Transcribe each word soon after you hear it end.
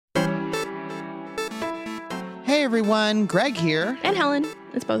Hey everyone, Greg here. And Helen.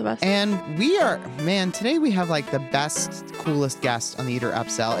 It's both of us. And today we have like the best, coolest guest on the Eater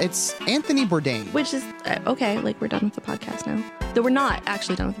Upsell. It's Anthony Bourdain. Which is, okay, like we're done with the podcast now. Though we're not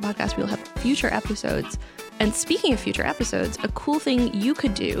actually done with the podcast. We'll have future episodes. And speaking of future episodes, a cool thing you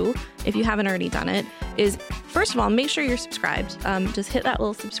could do, if you haven't already done it, is first of all, make sure you're subscribed. Just hit that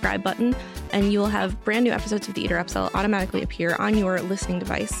little subscribe button and you'll have brand new episodes of the Eater Upsell automatically appear on your listening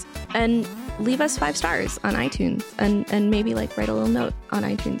device. And leave us 5 stars on iTunes and maybe like write a little note on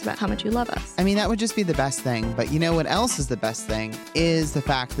iTunes about how much you love us. I mean, that would just be the best thing. But you know what else is the best thing is the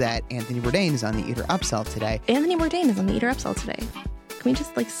fact that Anthony Bourdain is on the Eater Upsell today. Anthony Bourdain is on the Eater Upsell today. Can we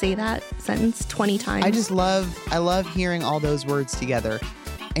just like say that sentence 20 times? I love hearing all those words together.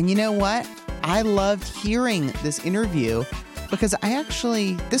 And you know what? I loved hearing this interview because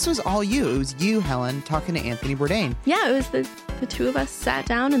this was all you. It was you, Helen, talking to Anthony Bourdain. Yeah, it was the two of us sat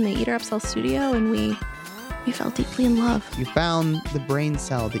down in the Eater Upsell studio and we fell deeply in love. You found the brain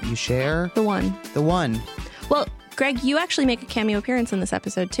cell that you share. The one. Well, Greg, you actually make a cameo appearance in this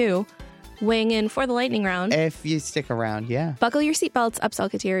episode too. Weighing in for the lightning round. If you stick around, yeah. Buckle your seatbelts,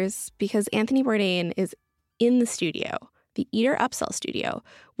 Upsellketeers, because Anthony Bourdain is in the studio, the Eater Upsell studio,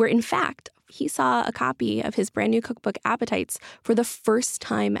 where in fact he saw a copy of his brand new cookbook, Appetites, for the first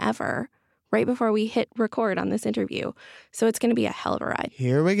time ever, right before we hit record on this interview. So it's going to be a hell of a ride.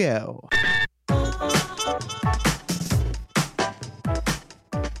 Here we go.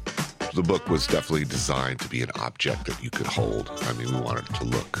 The book was definitely designed to be an object that you could hold. I mean, we wanted it to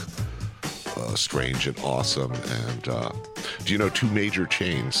look strange and awesome. And do you know 2 major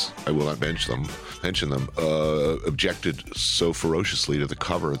chains, I will not mention them, objected so ferociously to the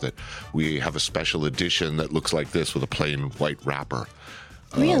cover that we have a special edition that looks like this with a plain white wrapper.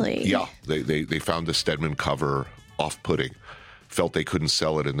 Really? Yeah. They found the Stedman cover off-putting, felt they couldn't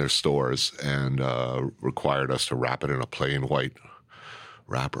sell it in their stores, and required us to wrap it in a plain white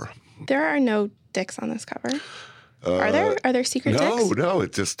wrapper. There are no dicks on this cover. Are there secret dicks? No.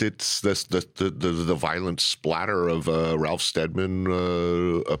 It's the violent splatter of Ralph Steadman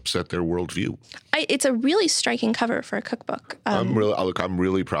upset their worldview. It's a really striking cover for a cookbook. I'm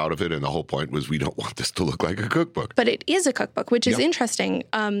really proud of it, and the whole point was we don't want this to look like a cookbook. But it is a cookbook, which is interesting.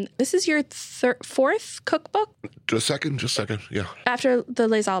 This is your 4th cookbook? Just a second, yeah. After the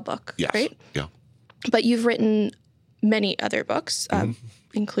Les Al book, yes. Right? Yeah. But you've written many other books,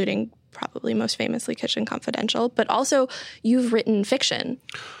 including probably most famously Kitchen Confidential, but also you've written fiction.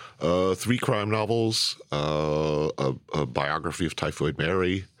 3 crime novels, a biography of Typhoid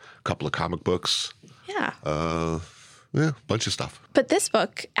Mary, a couple of comic books. Yeah. A bunch of stuff. But this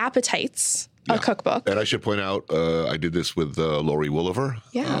book, Appetites, a cookbook. And I should point out, I did this with Laurie Wooliver,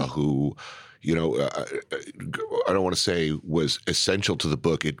 who, you know, I don't want to say was essential to the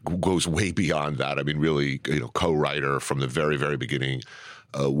book. It goes way beyond that. I mean, really, co-writer from the very, very beginning.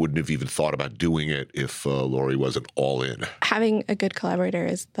 Wouldn't have even thought about doing it if Laurie wasn't all in. Having a good collaborator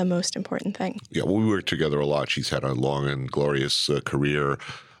is the most important thing. Yeah, well, we worked together a lot. She's had a long and glorious career,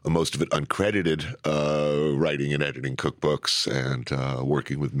 most of it uncredited, writing and editing cookbooks and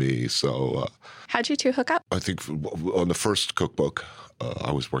working with me. So, how'd you two hook up? I think on the first cookbook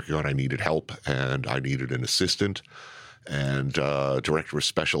I was working on, I needed help and I needed an assistant and director of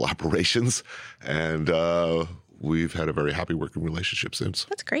special operations and we've had a very happy working relationship since.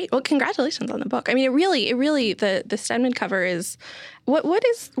 That's great. Well, congratulations on the book. I mean, it really, the Stedman cover is, what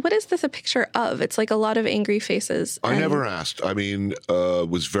is this a picture of? It's like a lot of angry faces. I never asked. I mean,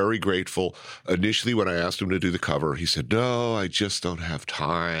 was very grateful. Initially, when I asked him to do the cover, he said, no, I just don't have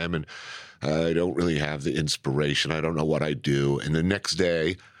time. And I don't really have the inspiration. I don't know what I do. And the next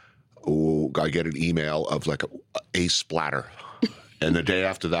day, I get an email of like a splatter. And the day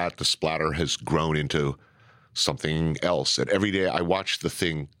after that, the splatter has grown into something else. And every day I watched the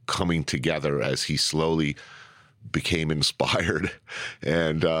thing coming together as he slowly became inspired.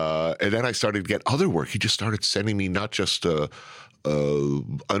 And then I started to get other work. He just started sending me not just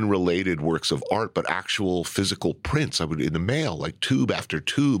unrelated works of art, but actual physical prints. I would in the mail, like tube after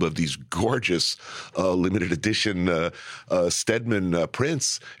tube of these gorgeous limited edition Stedman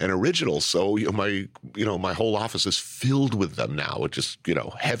prints and originals. So my whole office is filled with them now, which is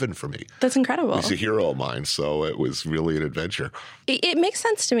heaven for me. That's incredible. He's a hero of mine, so it was really an adventure. It makes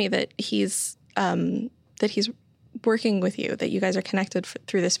sense to me that he's working with you, that you guys are connected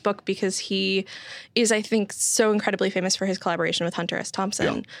through this book, because he is, I think, so incredibly famous for his collaboration with Hunter S.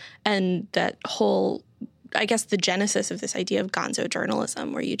 Thompson. Yeah. And that whole I guess, the genesis of this idea of gonzo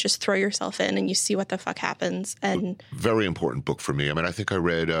journalism, where you just throw yourself in and you see what the fuck happens. And very important book for me. I mean, I think I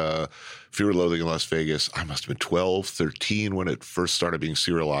read Fear and Loathing in Las Vegas. I must have been 12, 13 when it first started being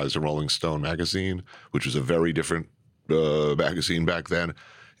serialized in Rolling Stone magazine, which was a very different magazine back then.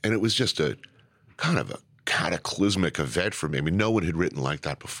 And it was just a kind of a cataclysmic event for me. I mean, no one had written like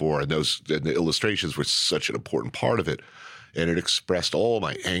that before. And the illustrations were such an important part of it. And it expressed all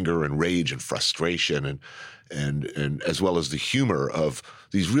my anger and rage and frustration and as well as the humor of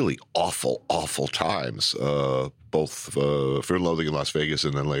these really awful, awful times, both Fear and Loathing in Las Vegas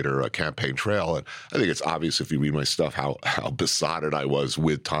and then later Campaign Trail. And I think it's obvious if you read my stuff how besotted I was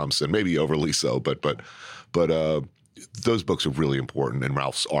with Thompson, maybe overly so, but those books are really important, and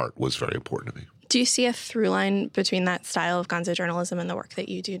Ralph's art was very important to me. Do you see a through line between that style of gonzo journalism and the work that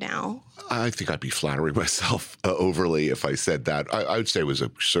you do now? I think I'd be flattering myself overly if I said that. I would say it was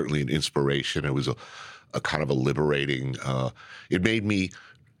certainly an inspiration. It was a kind of a liberating. It made me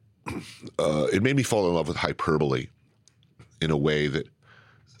fall in love with hyperbole in a way that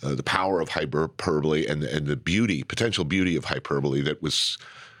the power of hyperbole and the potential beauty of hyperbole that was,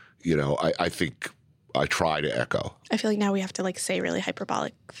 I think I try to echo. I feel like now we have to say really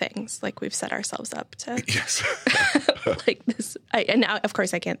hyperbolic things, like we've set ourselves up to. Yes. Like this. And now, of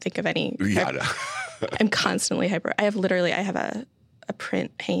course, I can't think of any. Yeah. No. I'm constantly hyper. I have a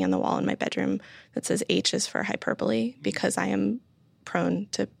print hanging on the wall in my bedroom that says H is for hyperbole, because I am prone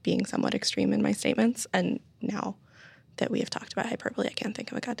to being somewhat extreme in my statements. And now that we have talked about hyperbole, I can't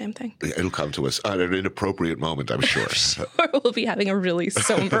think of a goddamn thing. It'll come to us at an inappropriate moment, I'm sure. I'm sure we'll be having a really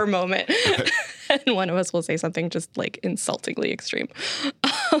somber moment. And one of us will say something just insultingly extreme.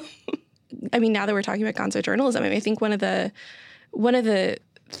 I mean, now that we're talking about gonzo journalism, I think one of the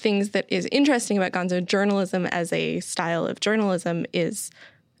things that is interesting about gonzo journalism as a style of journalism is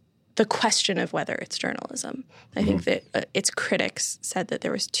the question of whether it's journalism. I think that its critics said that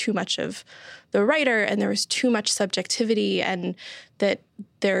there was too much of the writer and there was too much subjectivity, and that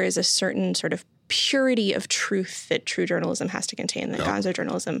there is a certain sort of purity of truth that true journalism has to contain that gonzo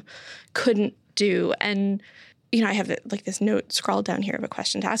journalism couldn't do. And, I have this note scrawled down here of a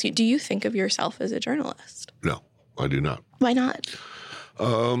question to ask you. Do you think of yourself as a journalist? No, I do not. Why not?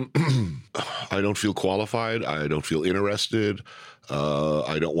 I don't feel qualified. I don't feel interested.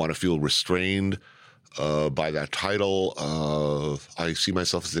 I don't want to feel restrained by that title. I see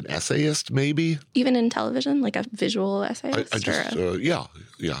myself as an essayist, maybe. Even in television, like a visual essayist? Yeah.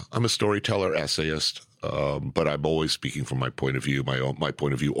 I'm a storyteller, essayist, but I'm always speaking from my point of view. My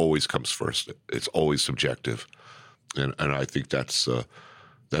point of view always comes first. It's always subjective, and I think that's the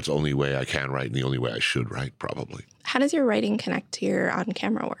only way I can write and the only way I should write, probably. How does your writing connect to your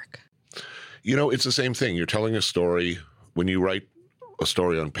on-camera work? It's the same thing. You're telling a story. When you write a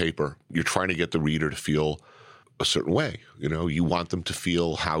story on paper, you're trying to get the reader to feel a certain way. You want them to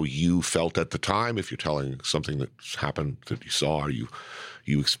feel how you felt at the time. If you're telling something that's happened that you saw or you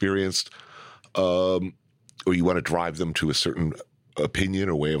experienced, or you want to drive them to a certain opinion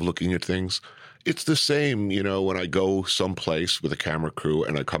or way of looking at things. It's the same, when I go someplace with a camera crew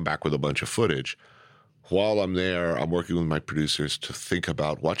and I come back with a bunch of footage. While I'm there, I'm working with my producers to think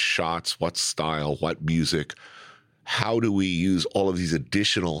about what shots, what style, what music. How do we use all of these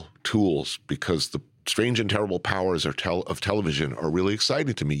additional tools? Because the strange and terrible powers of television are really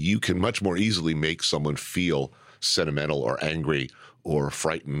exciting to me. You can much more easily make someone feel sentimental or angry or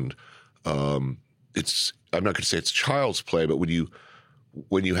frightened. I'm not going to say it's child's play, but when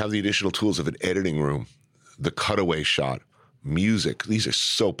you have the additional tools of an editing room, the cutaway shot, music, these are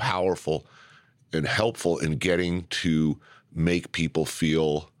so powerful and helpful in getting to make people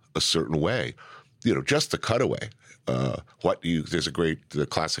feel a certain way. Just the cutaway. There's the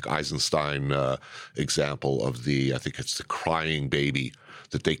classic Eisenstein example of I think it's the crying baby,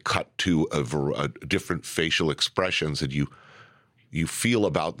 that they cut to a different facial expressions, and you feel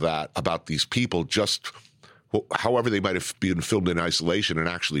about these people just however they might have been filmed in isolation and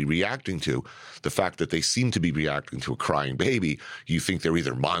actually reacting to the fact that they seem to be reacting to a crying baby. You think they're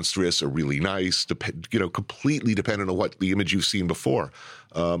either monstrous or really nice, completely dependent on what the image you've seen before.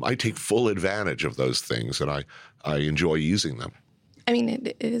 I take full advantage of those things, and I enjoy using them. I mean,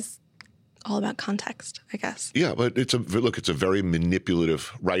 it is all about context, I guess. Yeah, but it's a very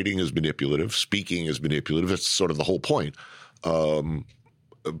manipulative. Writing is manipulative. Speaking is manipulative. That's sort of the whole point.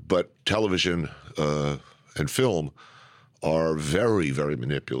 But television and film are very, very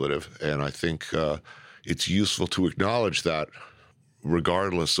manipulative. And I think it's useful to acknowledge that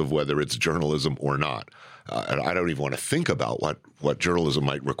regardless of whether it's journalism or not. And I don't even want to think about what journalism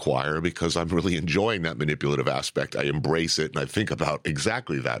might require, because I'm really enjoying that manipulative aspect. I embrace it, and I think about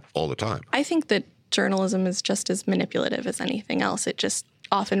exactly that all the time. I think that journalism is just as manipulative as anything else. It just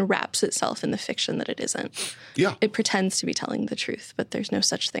often wraps itself in the fiction that it isn't. Yeah. It pretends to be telling the truth, but there's no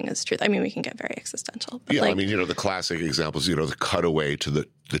such thing as truth. I mean, we can get very existential. But Yeah, I mean, the classic examples, the cutaway to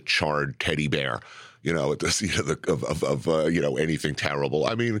the charred teddy bear, anything terrible.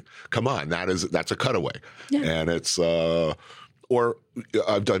 I mean, come on, that's a cutaway. Yeah. And it's, or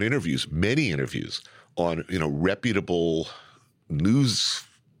I've done many interviews on, reputable news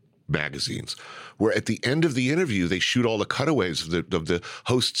magazines, where at the end of the interview they shoot all the cutaways of the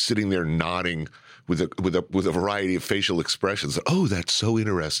host sitting there nodding with a variety of facial expressions. Oh, that's so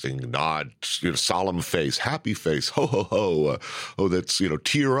interesting. Nod, solemn face, happy face, ho ho ho. Oh, that's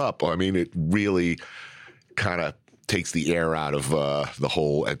tear up. I mean, it really kind of takes the air out of the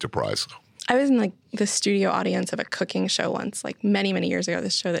whole enterprise. I was in the studio audience of a cooking show once, many, many years ago,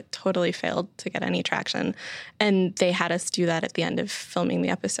 this show that totally failed to get any traction. And they had us do that at the end of filming the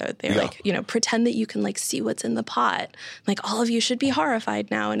episode. They were pretend that you can see what's in the pot. All of you should be horrified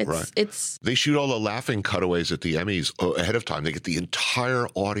now. And it's They shoot all the laughing cutaways at the Emmys ahead of time. They get the entire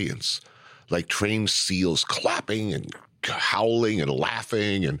audience, like trained seals, clapping and howling and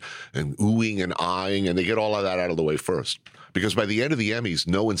laughing and oohing and eyeing. And they get all of that out of the way first. Because by the end of the Emmys,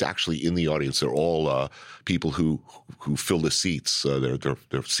 no one's actually in the audience. They're all people who fill the seats. They're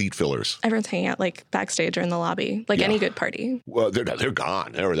seat fillers. Everyone's hanging out backstage or in the lobby, any good party. Well, they're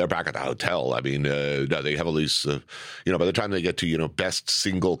gone. They're back at the hotel. I mean, they have all these. By the time they get to best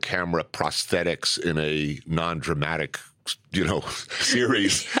single camera prosthetics in a non-dramatic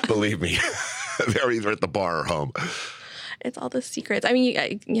series, believe me, they're either at the bar or home. It's all the secrets. I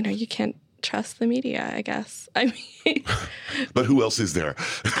mean, you can't trust the media, I guess. I mean, but who else is there?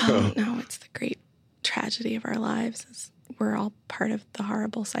 Oh no, it's the great tragedy of our lives. Is we're all part of the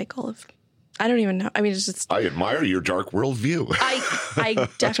horrible cycle of. I don't even know. I mean, it's just. I admire your dark worldview. I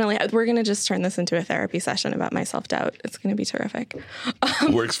definitely. We're going to just turn this into a therapy session about my self-doubt. It's going to be terrific.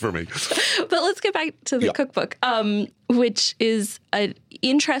 Works for me. But let's get back to the cookbook, which is an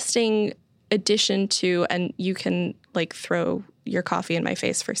interesting addition to, and you can throw your coffee in my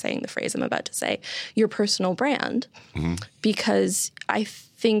face for saying the phrase I'm about to say, your personal brand. Mm-hmm. Because I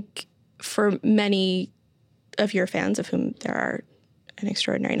think for many of your fans, of whom there are an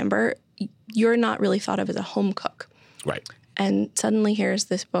extraordinary number, you're not really thought of as a home cook. Right. And suddenly here's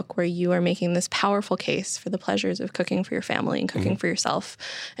this book where you are making this powerful case for the pleasures of cooking for your family and cooking for yourself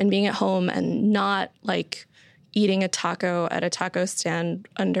and being at home and not eating a taco at a taco stand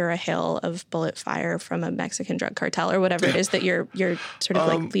under a hail of bullet fire from a Mexican drug cartel or whatever it is that your sort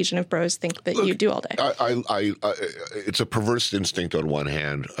of Legion of Bros think that you do all day. I it's a perverse instinct on one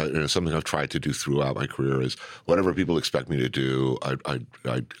hand, and it's something I've tried to do throughout my career is whatever people expect me to do,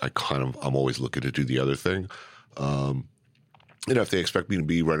 I'm always looking to do the other thing. If they expect me to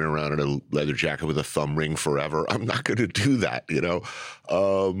be running around in a leather jacket with a thumb ring forever, I'm not going to do that,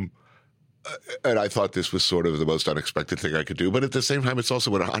 And I thought this was sort of the most unexpected thing I could do. But at the same time, it's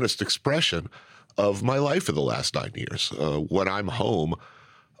also an honest expression of my life for the last 9 years. When I'm home,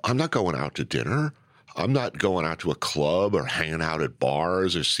 I'm not going out to dinner. I'm not going out to a club or hanging out at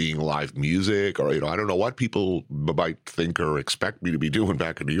bars or seeing live music or, I don't know what people might think or expect me to be doing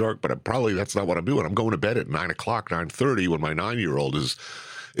back in New York, but that's not what I'm doing. I'm going to bed at 9 o'clock, 9:30 when my 9-year-old is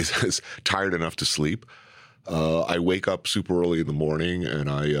tired enough to sleep. I wake up super early in the morning and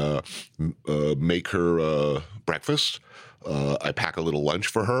I make her breakfast. I pack a little lunch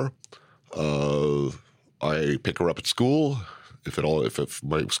for her. I pick her up at school, if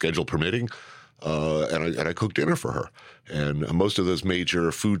my schedule permitting, and I cook dinner for her. And most of those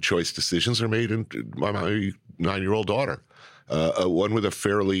major food choice decisions are made by my 9-year-old daughter. One with a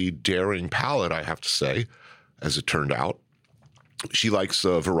fairly daring palate, I have to say, as it turned out. She likes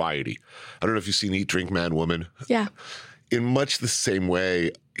variety. I don't know if you've seen Eat, Drink, Man, Woman. Yeah. In much the same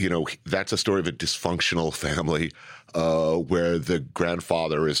way, that's a story of a dysfunctional family where the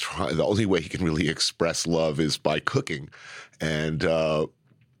grandfather is the only way he can really express love is by cooking. And the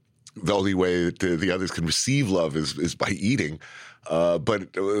only way that the others can receive love is by eating.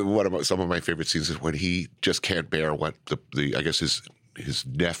 But some of my favorite scenes is when he just can't bear what I guess his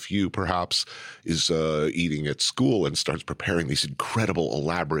nephew perhaps is eating at school and starts preparing these incredible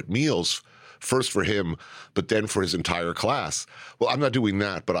elaborate meals, first for him, but then for his entire class. Well, I'm not doing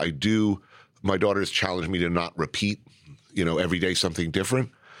that, but I do. My daughter has challenged me to not repeat, every day something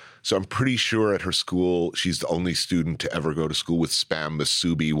different. So I'm pretty sure at her school, she's the only student to ever go to school with Spam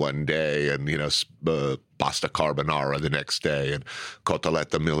musubi one day and, pasta carbonara the next day and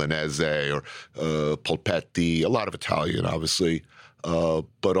cotoletta milanese or polpetti, a lot of Italian, obviously.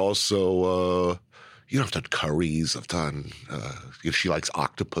 But also, I've done curries. I've done, she likes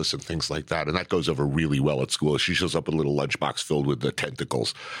octopus and things like that. And that goes over really well at school. She shows up with a little lunchbox filled with the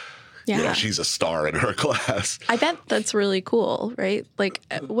tentacles. Yeah. She's a star in her class. I bet that's really cool, right? Like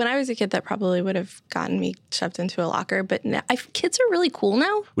when I was a kid, that probably would have gotten me shoved into a locker. But now, kids are really cool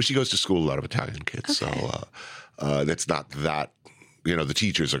now. Well, she goes to school with a lot of Italian kids. Okay. So that's not that, the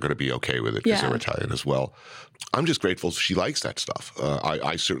teachers are going to be okay with it because they're Italian as well. I'm just grateful she likes that stuff.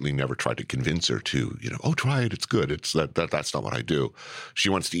 I certainly never tried to convince her to, try it. It's good. It's that's not what I do. She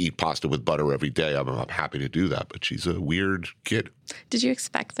wants to eat pasta with butter every day. I'm happy to do that, but she's a weird kid. Did you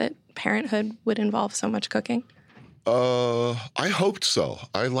expect that parenthood would involve so much cooking? I hoped so.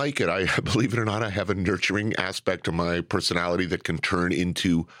 I like it. Believe it or not, I have a nurturing aspect of my personality that can turn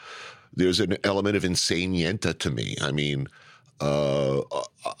into, there's an element of insanienta to me. I mean,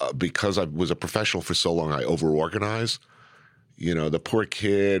 because I was a professional for so long, I overorganize. The poor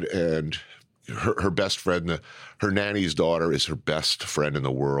kid and her best friend, her nanny's daughter is her best friend in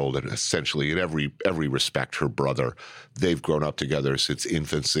the world, and essentially in every respect, her brother. They've grown up together since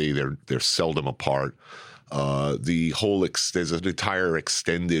infancy. They're seldom apart. There's an entire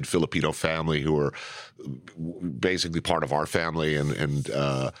extended Filipino family who are basically part of our family and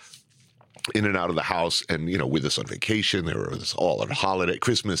in and out of the house, and with us on vacation. They were with us all on holiday.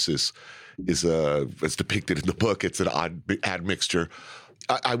 Christmas is as depicted in the book. It's an odd admixture.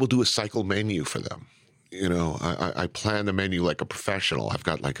 I will do a cycle menu for them. I plan the menu like a professional. I've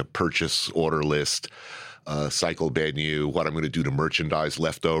got like a purchase order list, cycle menu, what I'm going to do to merchandise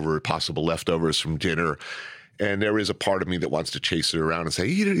possible leftovers from dinner. And there is a part of me that wants to chase her around and say,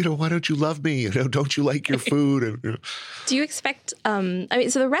 why don't you love me? Don't you like your food? And, Do you expect, so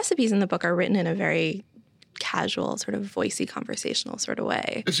the recipes in the book are written in a very casual, sort of voicey, conversational sort of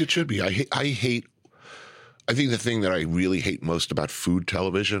way. As it should be. I think the thing that I really hate most about food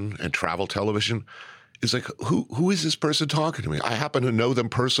television and travel television is like, who is this person talking to me? I happen to know them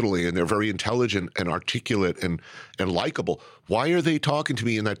personally, and they're very intelligent and articulate and likable. Why are they talking to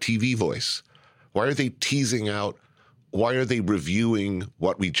me in that TV voice? Why are they teasing out? Why are they reviewing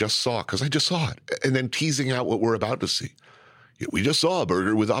what we just saw? Because I just saw it. And then teasing out what we're about to see. We just saw a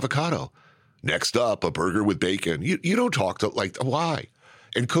burger with avocado. Next up, a burger with bacon. You don't talk to, why?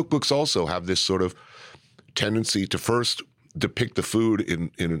 And cookbooks also have this sort of tendency to first depict the food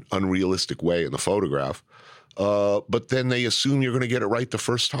in an unrealistic way in the photograph, but then they assume you're going to get it right the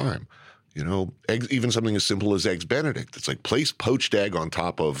first time. Even something as simple as Eggs Benedict. It's like place poached egg on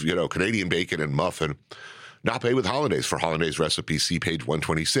top of, Canadian bacon and muffin. Nappe with hollandaise. For hollandaise recipe, see page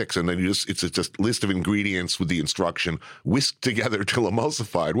 126. And then it's just a list of ingredients with the instruction, whisked together till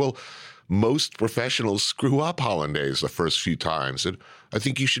emulsified. Well, most professionals screw up hollandaise the first few times. And I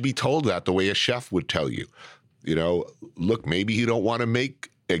think you should be told that the way a chef would tell you. Look, maybe you don't want to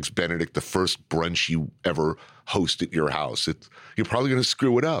make Eggs Benedict the first brunch you ever host at your house. You're probably going to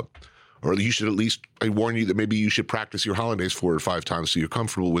screw it up. Or you should at least, I warn you that maybe you should practice your hollandaise 4 or 5 times so you're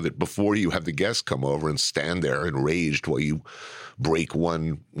comfortable with it before you have the guests come over and stand there enraged while you break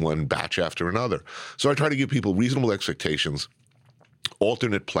one batch after another. So I try to give people reasonable expectations,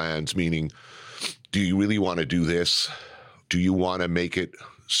 alternate plans, meaning, do you really want to do this? Do you want to make it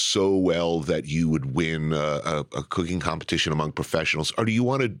so well that you would win a cooking competition among professionals? Or do you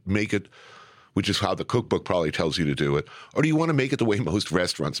want to make it, which is how the cookbook probably tells you to do it, or do you want to make it the way most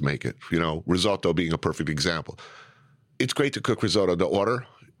restaurants make it? Risotto being a perfect example. It's great to cook risotto to order.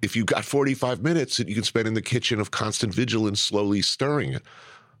 If you've got 45 minutes that you can spend in the kitchen of constant vigilance slowly stirring it.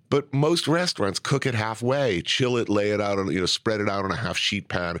 But most restaurants cook it halfway, chill it, lay it out on, spread it out on a half sheet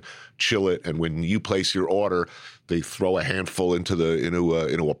pan, chill it, and when you place your order, they throw a handful into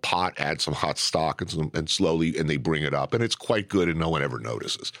a pot, add some hot stock, and slowly, and they bring it up, and it's quite good, and no one ever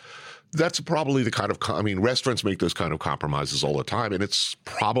notices. That's probably the kind of, restaurants make those kind of compromises all the time, and it's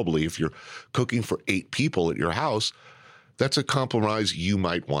probably, if you're cooking for 8 people at your house, that's a compromise you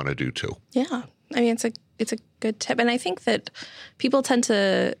might want to do too. Yeah, it's a good tip, and I think that people tend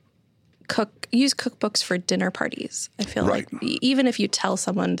to use cookbooks for dinner parties. I feel like even if you tell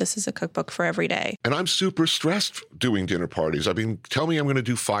someone this is a cookbook for every day. And I'm super stressed doing dinner parties. Tell me I'm going to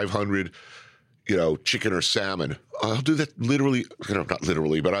do 500, chicken or salmon. I'll do that literally, not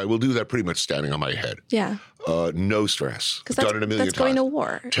literally, but I will do that pretty much standing on my head. Yeah. No stress. Because done it a million that's times. Going to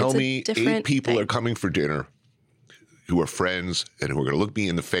war. Tell me 8 people thing. Are coming for dinner who are friends and who are going to look me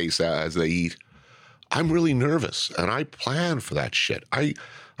in the face as they eat. I'm really nervous, and I plan for that shit. I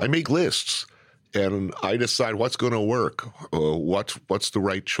make lists, and I decide what's going to work, what's the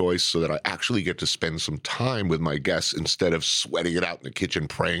right choice, so that I actually get to spend some time with my guests instead of sweating it out in the kitchen,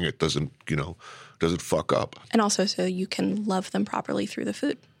 praying it doesn't fuck up. And also so you can love them properly through the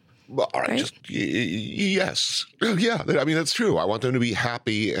food. Well, all right, right? just yes. Yeah, I mean, that's true. I want them to be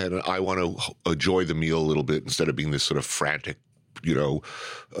happy, and I want to enjoy the meal a little bit instead of being this sort of frantic,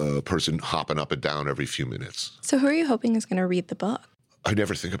 person hopping up and down every few minutes. So who are you hoping is going to read the book? I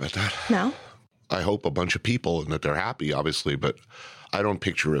never think about that. No? I hope a bunch of people and that they're happy, obviously, but I don't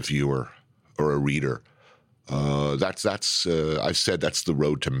picture a viewer or a reader. I've said that's the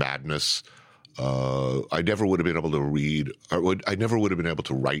road to madness. I never would have been able to read, I never would have been able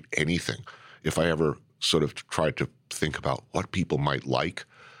to write anything if I ever sort of tried to think about what people might like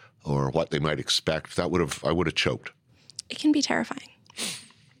or what they might expect. I would have choked. It can be terrifying.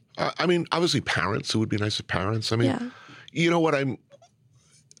 I mean, obviously parents, it would be nice if parents. I mean, Yeah. you know what I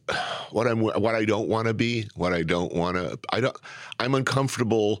don't want to be, I'm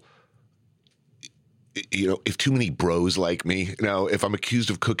uncomfortable. If too many bros like me, if I'm accused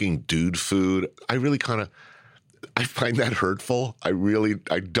of cooking dude food, I find that hurtful. I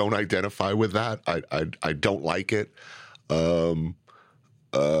don't identify with that. I don't like it. I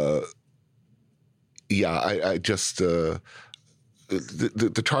just, the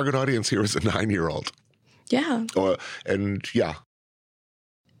target audience here is a 9-year-old. Yeah.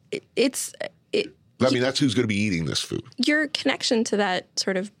 That's who's going to be eating this food. Your connection to that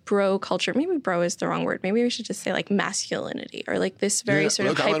sort of bro culture, maybe bro is the wrong word. Maybe we should just say like masculinity or like this very sort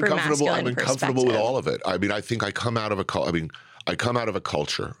of hyper masculine I'm uncomfortable with all of it. I mean, I think I come out of a culture.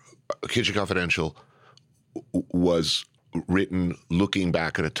 Kitchen Confidential was written looking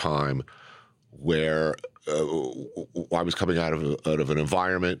back at a time where I was coming out of an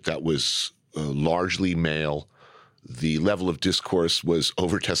environment that was largely male. The level of discourse was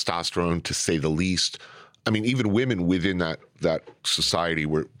over testosterone, to say the least. I mean, even women within that society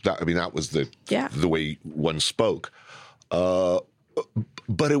that was the way one spoke.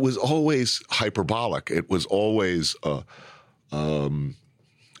 But it was always hyperbolic. It was always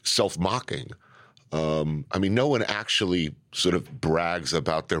self-mocking. I mean, no one actually sort of brags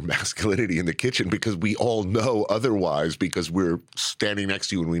about their masculinity in the kitchen because we all know otherwise, because we're standing next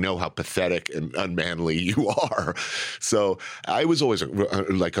to you and we know how pathetic and unmanly you are. So I was always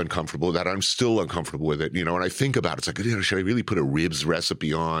uncomfortable with that. I'm still uncomfortable with it, and I think about it. It's like, should I really put a ribs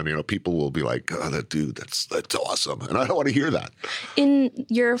recipe on? People will be like, oh, that dude, that's awesome. And I don't want to hear that. In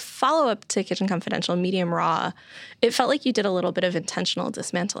your follow-up to Kitchen Confidential, Medium Raw, it felt like you did a little bit of intentional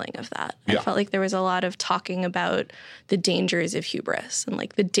dismantling of that. I felt like there was a lot of talking about the dangers of hubris and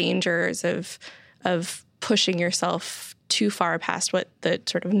like the dangers of pushing yourself too far past what the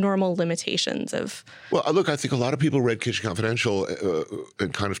sort of normal limitations of. Well, look, I think a lot of people read Kitchen Confidential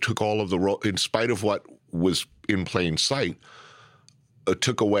and kind of took all of the role, in spite of what was in plain sight,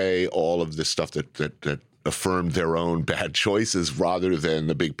 took away all of this stuff that affirmed their own bad choices rather than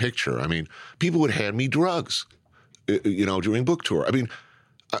the big picture. I mean, people would hand me drugs, during book tour. I mean,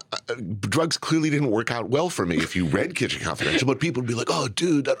 drugs clearly didn't work out well for me if you read Kitchen Confidential, but people would be like, oh,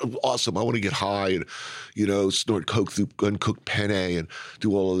 dude, that's awesome. I want to get high and, snort coke through uncooked penne and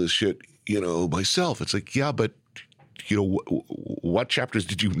do all of this shit, myself. It's like, yeah, but, what chapters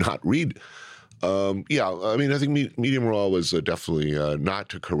did you not read? I mean, I think Medium Raw was definitely not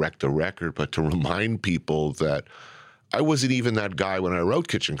to correct the record, but to remind people that I wasn't even that guy when I wrote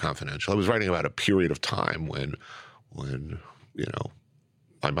Kitchen Confidential. I was writing about a period of time when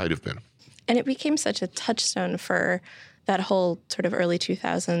I might have been. And it became such a touchstone for that whole sort of early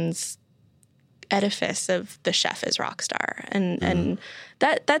 2000s edifice of the chef as rock star. And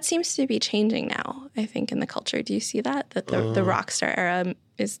that seems to be changing now, I think, in the culture. Do you see that the rock star era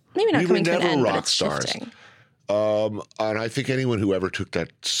is maybe not coming to an end, but it's shifting? And I think anyone who ever took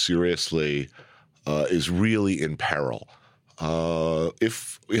that seriously is really in peril.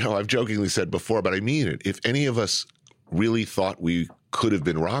 I've jokingly said before, but I mean it, if any of us really thought we could have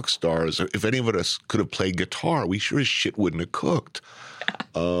been rock stars, or if any of us could have played guitar, we sure as shit wouldn't have cooked.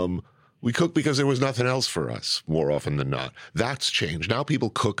 We cooked because there was nothing else for us, more often than not. That's changed. Now people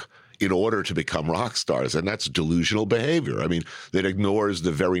cook in order to become rock stars, and that's delusional behavior. I mean, that ignores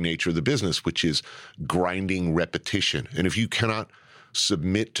the very nature of the business, which is grinding repetition. And if you cannot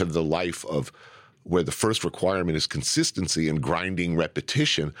submit to the life of where the first requirement is consistency and grinding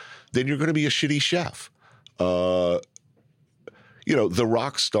repetition, then you're going to be a shitty chef. The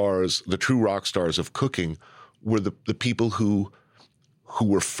rock stars, the true rock stars of cooking, were the people who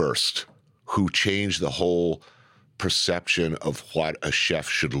were first, who changed the whole perception of what a chef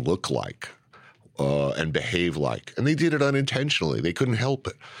should look like and behave like. And they did it unintentionally. They couldn't help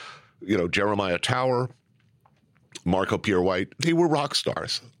it. Jeremiah Tower, Marco Pierre White, they were rock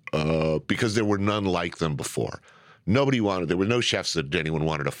stars because there were none like them before. There were no chefs that anyone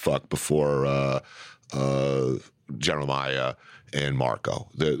wanted to fuck before Jeremiah and Marco.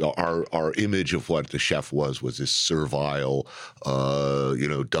 Our image of what the chef was this servile,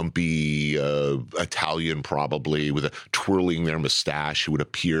 dumpy Italian, probably with a twirling their mustache, who would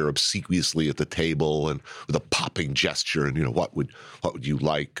appear obsequiously at the table and with a popping gesture. And what would you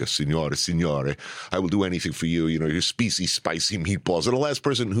like, signore? I will do anything for you. Your spicy meatballs. And the last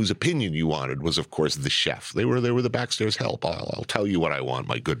person whose opinion you wanted was, of course, the chef. They were the backstairs help. I'll tell you what I want,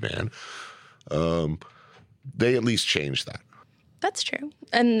 my good man. They at least changed that. That's true.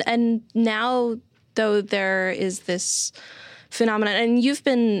 And now, though, there is this phenomenon, and you've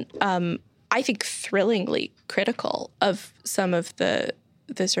been, I think, thrillingly critical of some of the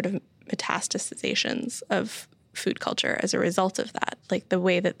sort of metastasizations of food culture as a result of that, like the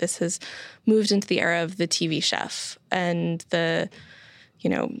way that this has moved into the era of the TV chef and the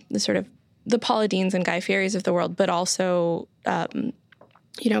sort of the Paula Deans and Guy Fieri's of the world, but also,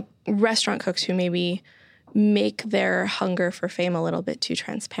 restaurant cooks who maybe make their hunger for fame a little bit too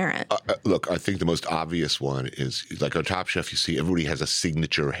transparent. Look, I think the most obvious one is, like on Top Chef, you see everybody has a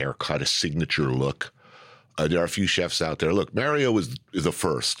signature haircut, a signature look. There are a few chefs out there. Look, Mario was the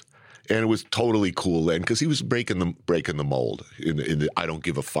first. And it was totally cool then because he was breaking the mold in the I don't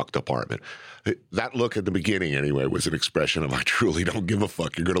give a fuck department. That look at the beginning, anyway, was an expression of I truly don't give a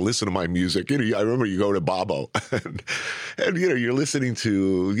fuck. You're going to listen to my music. I remember you go to Babbo and you're listening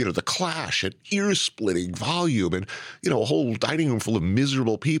to the Clash at ear-splitting volume and a whole dining room full of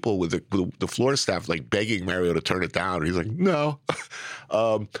miserable people with the floor staff like begging Mario to turn it down. And he's like, no.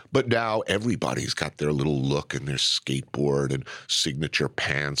 But now everybody's got their little look and their skateboard and signature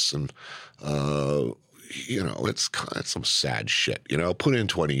pants and it's some sad shit. Put in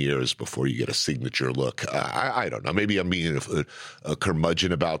 20 years before you get a signature look. I don't know. Maybe I'm being a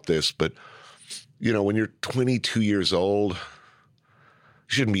curmudgeon about this, but when you're 22 years old, you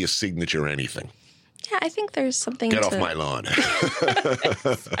shouldn't be a signature anything. Yeah, I think there's something. Get off my lawn.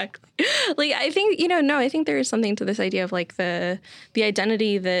 Exactly. Like I think I think there is something to this idea of like the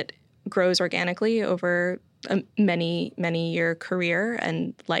identity that grows organically over a many year career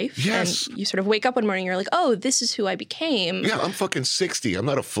and life. Yes. And you sort of wake up one morning, you're like, oh, this is who I became. Yeah, I'm fucking 60. I'm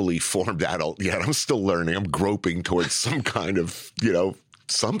not a fully formed adult yet. I'm still learning. I'm groping towards some kind of,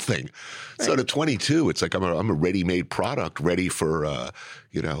 something. Right. So to 22, it's like I'm a ready-made product, ready for,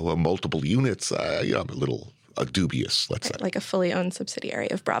 multiple units. I'm a little dubious, let's say. Like a fully owned subsidiary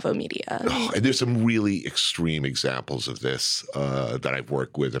of Bravo Media. Oh, and there's some really extreme examples of this that I've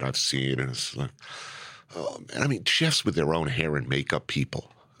worked with and I've seen. And it's like, oh, man, I mean, chefs with their own hair and makeup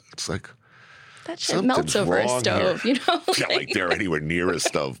people. It's like that shit melts over a stove, Yeah, like they're anywhere near a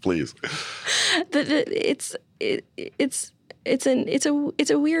stove, please. It's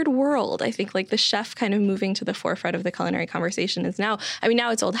a weird world. I think like the chef kind of moving to the forefront of the culinary conversation is now. I mean,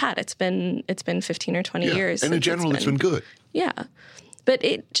 now it's old hat. It's been 15 or 20 years. And in general, it's been good. Yeah. But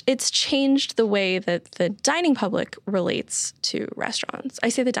it's changed the way that the dining public relates to restaurants. I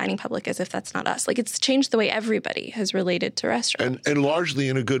say the dining public as if that's not us. Like it's changed the way everybody has related to restaurants. And largely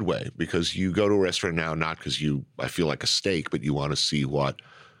in a good way, because you go to a restaurant now not because I feel like a steak, but you want to see what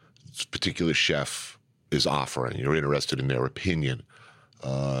this particular chef is offering. You're interested in their opinion.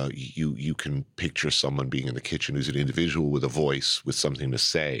 You can picture someone being in the kitchen who's an individual with a voice, with something to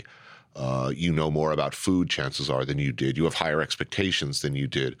say. You know more about food, chances are, than you did. You have higher expectations than you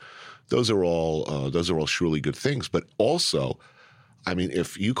did. Those are all surely good things. But also, I mean,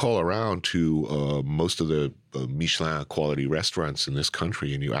 if you call around to most of the Michelin quality restaurants in this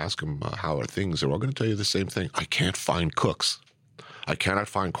country and you ask them how are things, they're all going to tell you the same thing. I can't find cooks. I cannot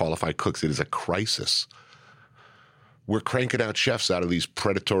find qualified cooks. It is a crisis. We're cranking out chefs out of these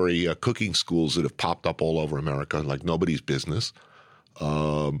predatory cooking schools that have popped up all over America like nobody's business.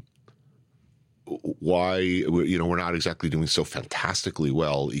 Why, we're not exactly doing so fantastically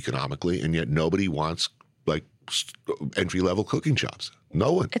well economically, and yet nobody wants like entry-level cooking jobs.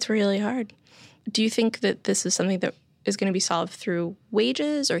 No one. It's really hard. Do you think that this is something that is going to be solved through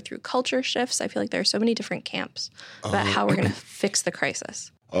wages or through culture shifts? I feel like there are so many different camps about how we're going to fix the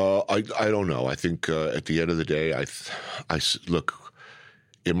crisis. I don't know. I think at the end of the day, I look,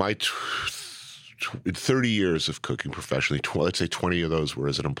 in my 30 years of cooking professionally, let's say 20 of those were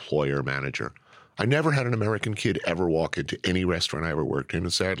as an employer manager. I never had an American kid ever walk into any restaurant I ever worked in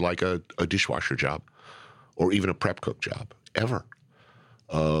and say I'd like a dishwasher job or even a prep cook job, ever.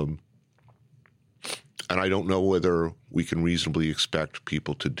 And I don't know whether we can reasonably expect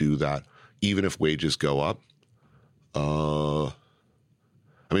people to do that, even if wages go up. I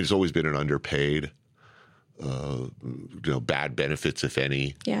mean, it's always been an underpaid, bad benefits, if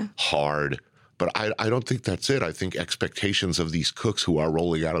any, hard. But I don't think that's it. I think expectations of these cooks who are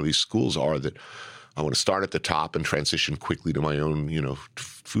rolling out of these schools are that I want to start at the top and transition quickly to my own,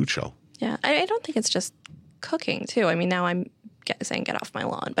 food show. Yeah, I don't think it's just cooking, too. I mean, now I'm saying get off my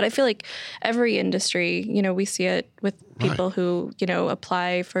lawn. But I feel like every industry, we see it with people who,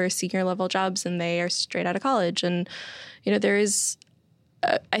 apply for senior level jobs and they are straight out of college. And, there is,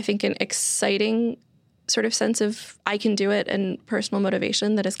 I think, an exciting sort of sense of I can do it and personal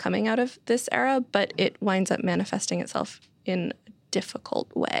motivation that is coming out of this era, but it winds up manifesting itself in a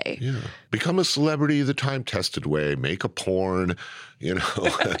difficult way. Yeah. Become a celebrity the time-tested way. Make a porn,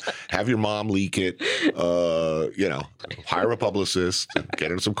 have your mom leak it, hire a publicist,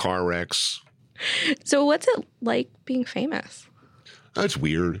 get in some car wrecks. So what's it like being famous? It's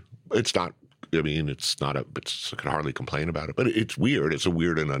weird. It's not, I can hardly complain about it, but it's weird. It's a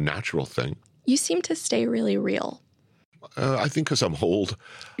weird and unnatural thing. You seem to stay really real. I think because I'm old,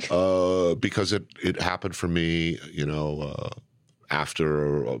 because it happened for me,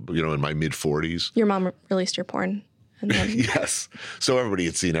 after, in my mid-40s. Your mom released your porn. And then... Yes. So everybody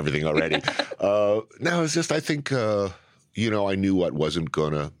had seen everything already. No, it's just I think, I knew what wasn't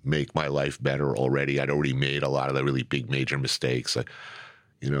going to make my life better already. I'd already made a lot of the really big major mistakes.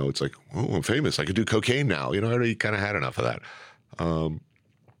 It's like, oh, I'm famous. I could do cocaine now. I already kind of had enough of that.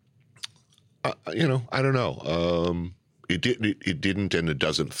 I don't know. It didn't, and it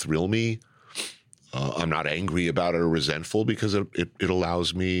doesn't thrill me. I'm not angry about it or resentful because it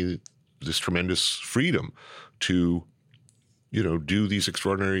allows me this tremendous freedom to, do these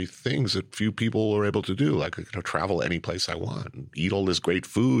extraordinary things that few people are able to do. Like, travel any place I want, and eat all this great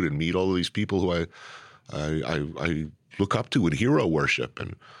food, and meet all of these people who I look up to and hero worship.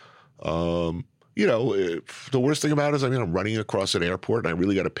 And the worst thing about it is, I'm running across an airport and I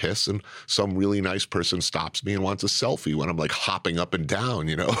really got to piss, and some really nice person stops me and wants a selfie when I'm like hopping up and down,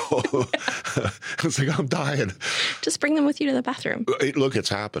 It's like, I'm dying. Just bring them with you to the bathroom. Look, it's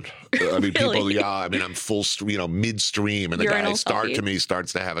happened. Really? People, I'm full, midstream, and the guy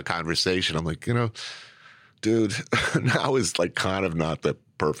starts to have a conversation. I'm like, dude, now is like kind of not the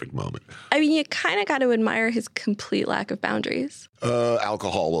perfect moment. You kind of got to admire his complete lack of boundaries.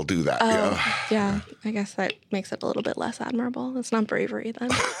 Alcohol will do that. Yeah. I guess that makes it a little bit less admirable. It's not bravery then.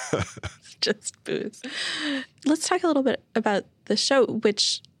 It's just booze. Let's talk a little bit about the show,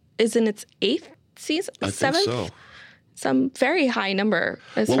 which is in its 8th season? I 7th? think so. Some very high number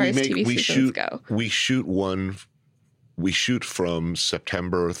as far as TV seasons go. We shoot from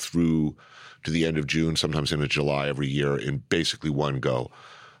September through to the end of June, sometimes into July every year, in basically one go.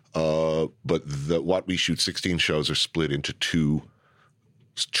 But what we shoot, 16 shows, are split into 2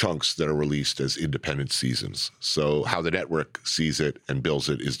 chunks that are released as independent seasons. So how the network sees it and bills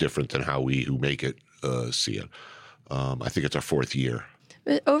it is different than how we who make it see it. I think it's our 4th year.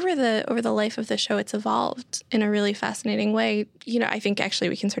 But over the life of the show, it's evolved in a really fascinating way. I think actually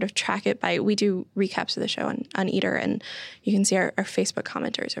we can sort of track it by, we do recaps of the show on Eater, and you can see our Facebook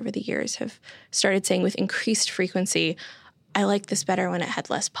commenters over the years have started saying with increased frequency, I like this better when it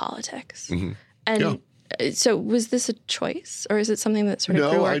had less politics. Mm-hmm. And so was this a choice, or is it something that sort of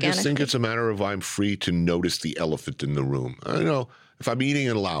grew organically? I just think it's a matter of I'm free to notice the elephant in the room. If I'm eating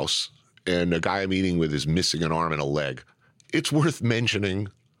in Laos and a guy I'm eating with is missing an arm and a leg, it's worth mentioning,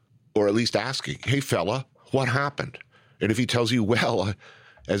 or at least asking, hey, fella, what happened? And if he tells you, well,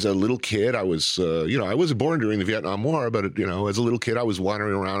 as a little kid, I was, I wasn't born during the Vietnam War, but, as a little kid, I was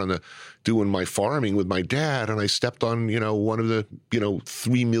wandering around doing my farming with my dad, and I stepped on, one of the,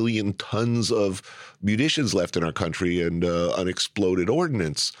 3 million tons of munitions left in our country and unexploded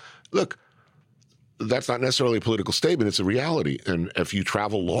ordnance. Look, that's not necessarily a political statement. It's a reality. And if you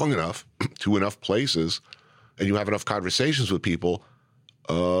travel long enough to enough places and you have enough conversations with people,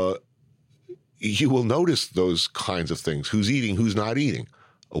 you will notice those kinds of things. Who's eating, who's not eating.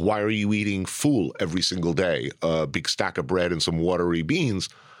 Why are you eating full every single day? A big stack of bread and some watery beans.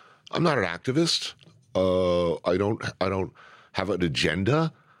 I'm not an activist. I don't have an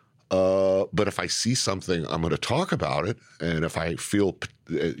agenda. But if I see something, I'm going to talk about it. And if I feel,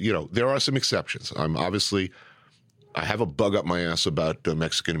 there are some exceptions. I have a bug up my ass about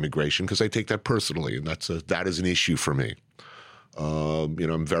Mexican immigration because I take that personally, and that is an issue for me.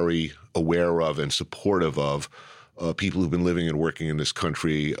 I'm very aware of and supportive of people who've been living and working in this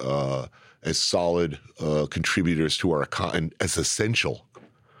country as solid contributors to our economy, as essential,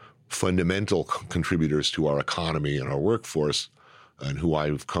 fundamental contributors to our economy and our workforce, and who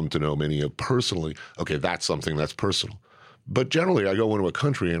I've come to know many of personally. Okay, that's something that's personal. But generally, I go into a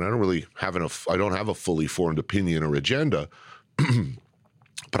country and I don't have a fully formed opinion or agenda,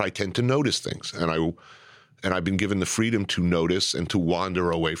 but I tend to notice things. And I've been given the freedom to notice and to wander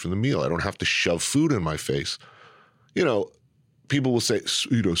away from the meal. I don't have to shove food in my face. People will say,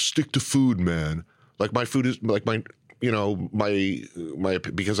 stick to food, man. Like my food is like my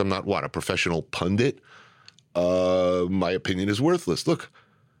because I'm not a professional pundit. My opinion is worthless. Look,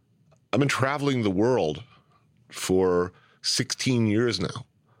 I've been traveling the world for 16 years now.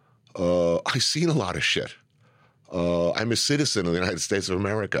 I've seen a lot of shit. I'm a citizen of the United States of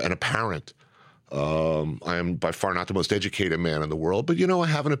America and a parent. I am by far not the most educated man in the world, but I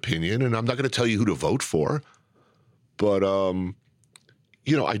have an opinion, and I'm not going to tell you who to vote for. But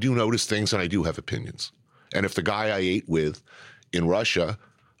I do notice things, and I do have opinions. And if the guy I ate with in Russia,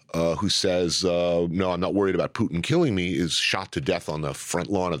 who says, no, I'm not worried about Putin killing me, is shot to death on the front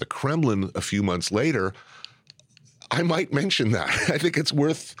lawn of the Kremlin a few months later, I might mention that. I think it's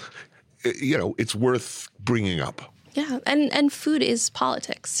worth, it's worth bringing up. Yeah, and food is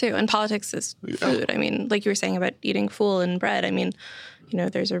politics, too. And politics is food. I mean, like you were saying about eating fool and bread, I mean,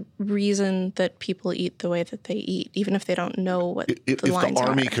 there's a reason that people eat the way that they eat, even if they don't know what the lines are. If the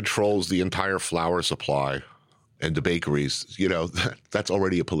army controls the entire flour supply and the bakeries, that's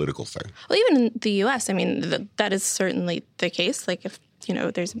already a political thing. Well, even in the U.S., I mean, that is certainly the case. Like, if,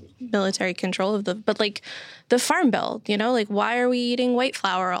 there's military control of but like the Farm Bill, like why are we eating white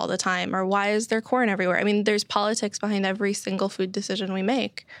flour all the time? Or why is there corn everywhere? I mean, there's politics behind every single food decision we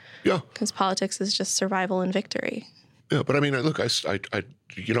make. Yeah. Because politics is just survival and victory. Yeah, but I mean, look,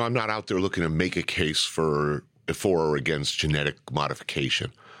 I'm not out there looking to make a case for or against genetic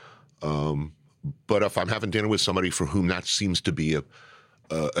modification. But if I'm having dinner with somebody for whom that seems to be an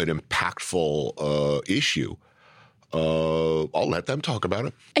impactful issue, I'll let them talk about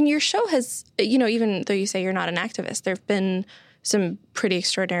it. And your show has, even though you say you're not an activist, there have been some pretty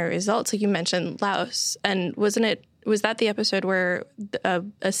extraordinary results. Like you mentioned Laos, and was that the episode where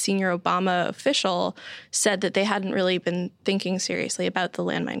a senior Obama official said that they hadn't really been thinking seriously about the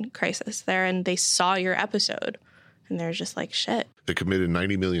landmine crisis there, and they saw your episode, and they're just like, shit. They committed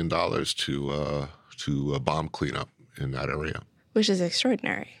 $90 million to a bomb cleanup in that area. Which is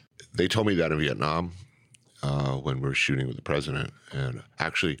extraordinary. They told me that in Vietnam when we were shooting with the president. And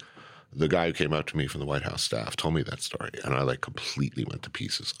actually, the guy who came out to me from the White House staff told me that story, and I completely went to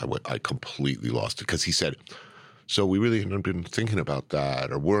pieces. I completely lost it because he said, so we really hadn't been thinking about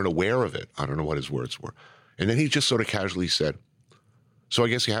that or weren't aware of it. I don't know what his words were. And then he just sort of casually said, so I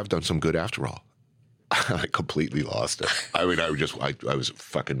guess you have done some good after all. I completely lost it. I mean, I was a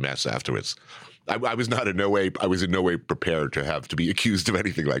fucking mess afterwards. I was in no way prepared to be accused of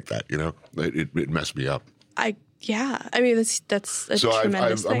anything like that. It messed me up. I mean, that's a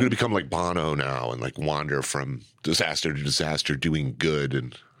tremendous thing. I'm going to become like Bono now and wander from disaster to disaster, doing good.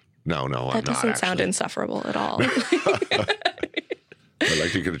 And no, I'm not. That doesn't sound insufferable at all. I'd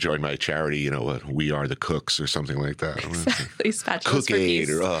like you to join my charity, We Are the Cooks or something like that. Exactly, Spatulas Cook for Aid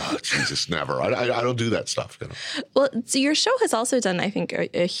Peace. or, Jesus, never. I don't do that stuff. Well, so your show has also done, I think,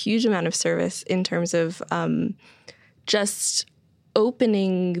 a huge amount of service in terms of just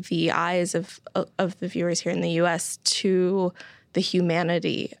opening the eyes of the viewers here in the U.S. to the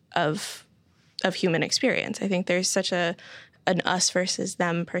humanity of human experience. I think there's such an us versus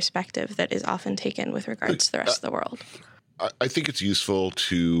them perspective that is often taken with regards to the rest of the world. I think it's useful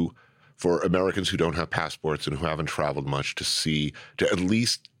for Americans who don't have passports and who haven't traveled much to at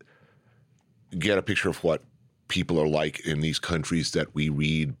least get a picture of what people are like in these countries that we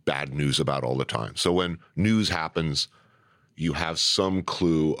read bad news about all the time. So when news happens, you have some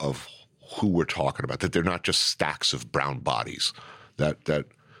clue of who we're talking about, that they're not just stacks of brown bodies, that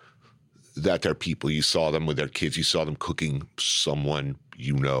they're people. You saw them with their kids. You saw them cooking someone,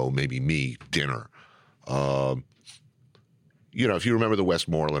 maybe me, dinner. If you remember the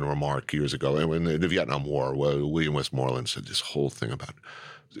Westmoreland remark years ago, and when the Vietnam War, William Westmoreland said this whole thing about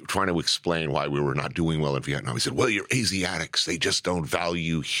trying to explain why we were not doing well in Vietnam. He said, well, you're Asiatics. They just don't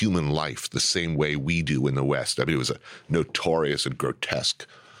value human life the same way we do in the West. I mean, it was a notorious and grotesque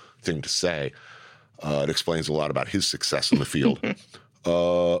thing to say. It explains a lot about his success in the field.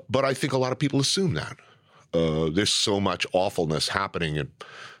 But I think a lot of people assume that. There's so much awfulness happening in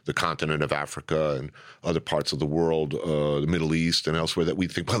the continent of Africa and other parts of the world, the Middle East and elsewhere, that we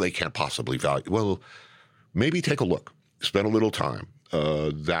think, well, they can't possibly value. Well, maybe take a look, spend a little time.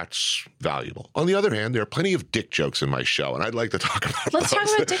 That's valuable. On the other hand, there are plenty of dick jokes in my show, and I'd like to talk about Let's talk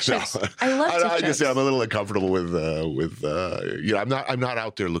about dick jokes. I love dick jokes. I'm a little uncomfortable with I'm not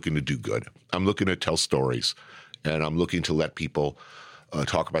out there looking to do good. I'm looking to tell stories, and I'm looking to let people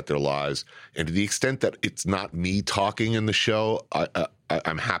talk about their lives. And to the extent that it's not me talking in the show,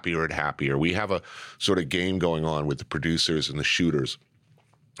 I'm happier and happier. We have a sort of game going on with the producers and the shooters.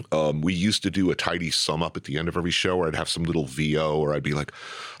 We used to do a tidy sum up at the end of every show where I'd have some little VO or I'd be like,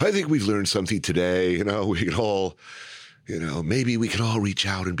 I think we've learned something today. We can all, maybe we can all reach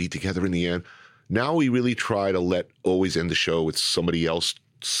out and be together in the end. Now we really try to always end the show with somebody else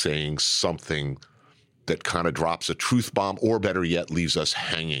saying something that kind of drops a truth bomb, or better yet, leaves us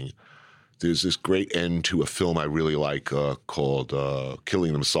hanging. There's this great end to a film I really like called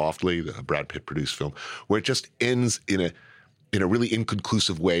Killing Them Softly, the Brad Pitt produced film, where it just ends in a really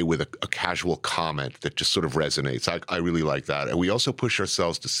inconclusive way with a casual comment that just sort of resonates. I really like that. And we also push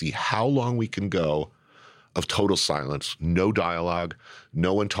ourselves to see how long we can go of total silence, no dialogue,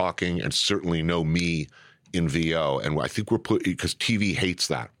 no one talking, and certainly no me in VO. And I think because TV hates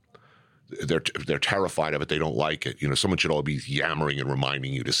that. They're terrified of it. They don't like it. Someone should all be yammering and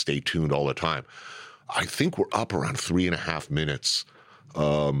reminding you to stay tuned all the time. I think we're up around 3.5 minutes.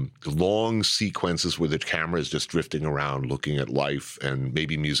 Long sequences where the camera is just drifting around, looking at life and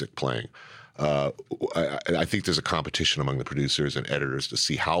maybe music playing. I think there's a competition among the producers and editors to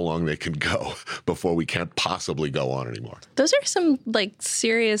see how long they can go before we can't possibly go on anymore. Those are some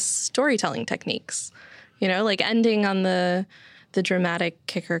serious storytelling techniques, ending on the dramatic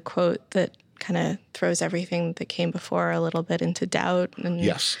kicker quote that kind of throws everything that came before a little bit into doubt, and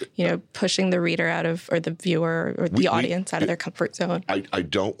yes, pushing the reader or the viewer or the audience out of their comfort zone. I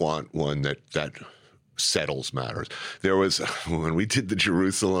don't want one that settles matters. There was, when we did the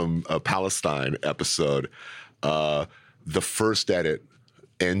Jerusalem Palestine episode, the first edit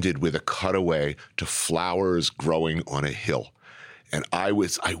ended with a cutaway to flowers growing on a hill. And I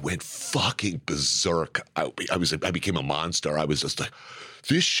went fucking berserk. I became a monster. I was just like,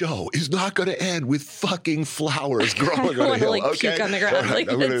 this show is not going to end with fucking flowers growing on a hill. Okay, puke on the ground.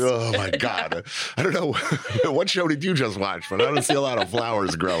 Oh my God! I don't know what show did you just watch, but I don't see a lot of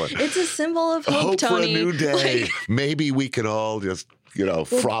flowers growing. It's a symbol of hope, Tony. For a new day. Maybe we can all just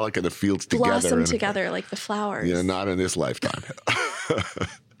frolic in the fields together, blossom together like the flowers. Not in this lifetime.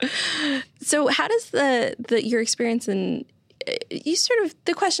 So, how does your experience in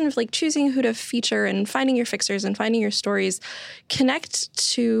the question of choosing who to feature and finding your fixers and finding your stories connect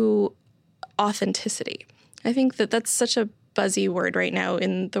to authenticity? I think that's such a buzzy word right now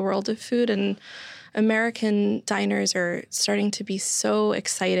in the world of food, and American diners are starting to be so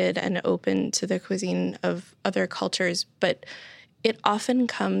excited and open to the cuisine of other cultures, but it often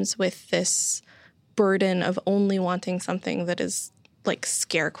comes with this burden of only wanting something that is,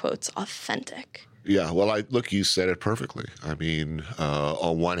 scare quotes, authentic. Yeah, well, you said it perfectly. I mean,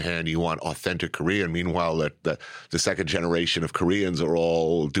 on one hand, you want authentic Korean. Meanwhile, the second generation of Koreans are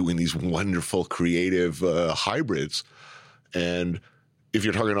all doing these wonderful, creative hybrids. And if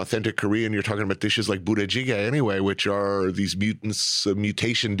you're talking authentic Korean, you're talking about dishes like budae-jjigae anyway, which are these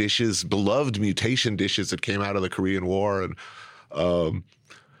mutation dishes, beloved mutation dishes that came out of the Korean War. And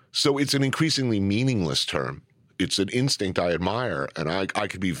so it's an increasingly meaningless term. It's an instinct I admire, and I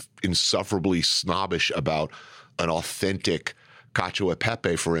could be insufferably snobbish about an authentic cacio e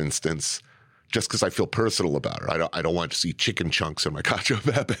pepe, for instance, just because I feel personal about it. I don't want to see chicken chunks in my cacio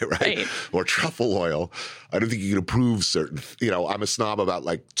e pepe, right? Or truffle oil. I don't think you can improve certain. I'm a snob about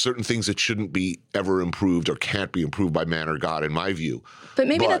certain things that shouldn't be ever improved or can't be improved by man or God, in my view. But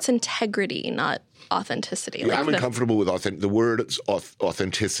maybe that's integrity, not authenticity. Yeah, I'm uncomfortable with the word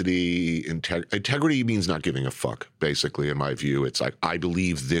authenticity. Integrity means not giving a fuck, basically, in my view. It's I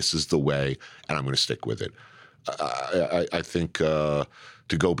believe this is the way, and I'm going to stick with it. I think to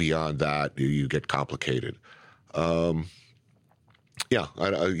go beyond that, you get complicated. Yeah, I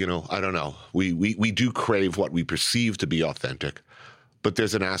don't know. We do crave what we perceive to be authentic, but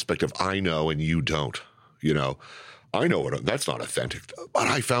there's an aspect of I know and you don't, I know that's not authentic, but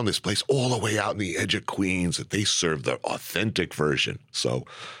I found this place all the way out in the edge of Queens that they serve the authentic version. So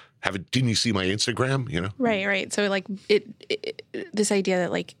didn't you see my Instagram, Right. So this idea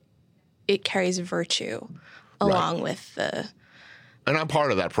that it carries virtue along with the... And I'm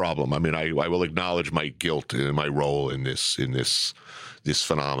part of that problem. I mean, I will acknowledge my guilt and my role in this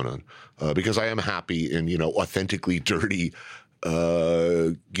phenomenon because I am happy in, authentically dirty,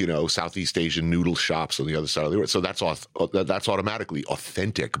 Southeast Asian noodle shops on the other side of the world. So that's automatically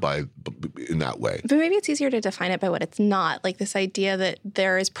authentic in that way. But maybe it's easier to define it by what it's not. This idea that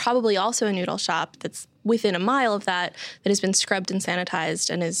there is probably also a noodle shop that's within a mile of that has been scrubbed and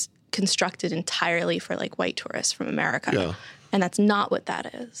sanitized and is constructed entirely for white tourists from America. Yeah. And that's not what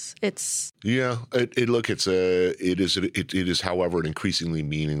that is. It's it is, however, an increasingly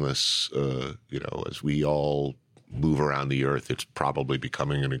meaningless. As we all move around the earth, it's probably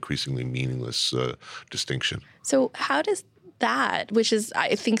becoming an increasingly meaningless distinction. So how does that, which is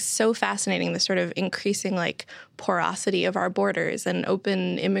I think so fascinating, the sort of increasing porosity of our borders and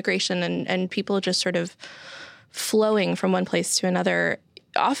open immigration and people just sort of flowing from one place to another,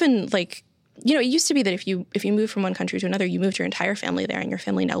 often it used to be that if you move from one country to another, you moved your entire family there, and your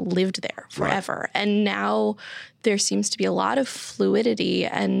family now lived there forever. Right. And now there seems to be a lot of fluidity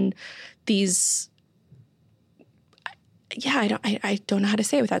and these. Yeah, I don't know how to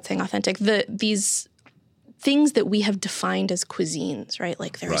say it without saying authentic. These things that we have defined as cuisines, right?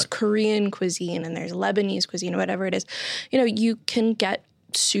 Like there's Korean cuisine and there's Lebanese cuisine or whatever it is. You can get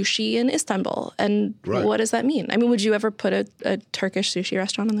sushi in Istanbul. And what does that mean? I mean, would you ever put a Turkish sushi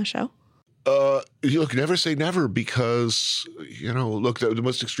restaurant on the show? Look, never say never because, look, the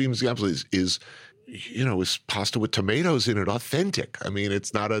most extreme example is pasta with tomatoes in it, authentic. I mean,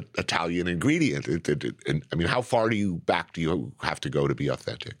 it's not an Italian ingredient. And I mean, how far do you have to go to be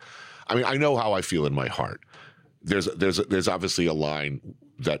authentic? I mean, I know how I feel in my heart. There's obviously a line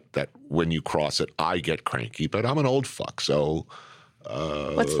that when you cross it, I get cranky, but I'm an old fuck. So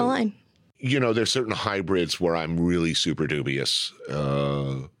what's the line? There's certain hybrids where I'm really super dubious.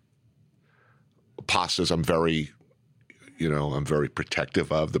 Pastas, I'm very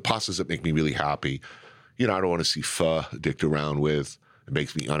protective of. The pastas that make me really happy, I don't want to see pho dicked around with. It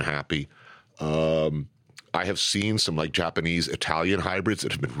makes me unhappy. I have seen some like Japanese Italian hybrids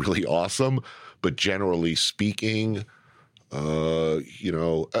that have been really awesome, but generally speaking, look,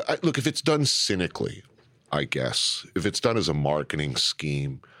 if it's done cynically, I guess, if it's done as a marketing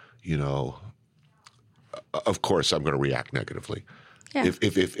scheme, of course I'm going to react negatively. Yeah.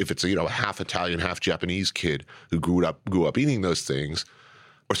 If it's a half Italian, half Japanese kid who grew up eating those things,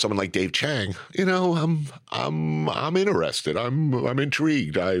 or someone like Dave Chang, I'm interested. I'm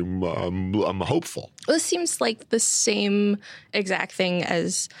intrigued. I'm hopeful. Well, this seems like the same exact thing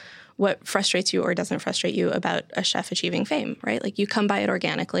as what frustrates you or doesn't frustrate you about a chef achieving fame, right? Like you come by it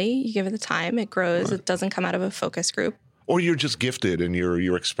organically, you give it the time, it grows, It doesn't come out of a focus group. Or you're just gifted and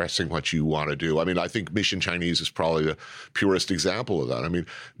you're expressing what you want to do. I mean, I think Mission Chinese is probably the purest example of that. I mean,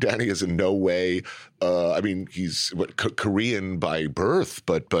 Danny is in no way, he's Korean by birth,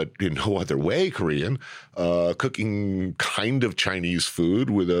 but in no other way Korean, cooking kind of Chinese food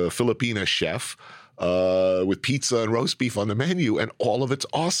with a Filipina chef, with pizza and roast beef on the menu, and all of it's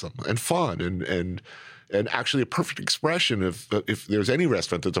awesome and fun and actually a perfect expression of, if there's any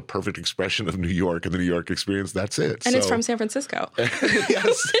restaurant that's a perfect expression of New York and the New York experience, that's it. And it's from San Francisco.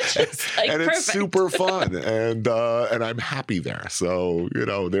 Yes. And perfect. It's super fun. And I'm happy there. So,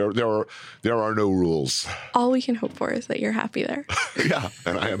 there are no rules. All we can hope for is that you're happy there. Yeah.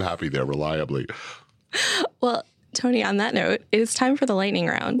 And I am happy there reliably. Well, Tony, on that note, it is time for the lightning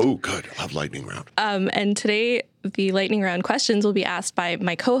round. Oh, good. I love lightning round. And today, the lightning round questions will be asked by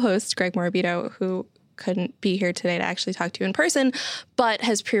my co-host, Greg Morabito, who couldn't be here today to actually talk to you in person, but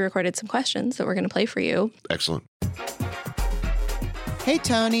has pre-recorded some questions that we're going to play for you. Excellent. Hey,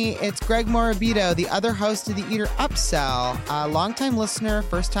 Tony, it's Greg Morabito, the other host of the Eater Upsell, a longtime listener,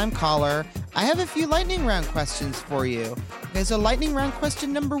 first-time caller. I have a few lightning round questions for you. Okay, so lightning round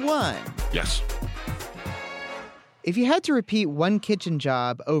question number 1. Yes. If you had to repeat one kitchen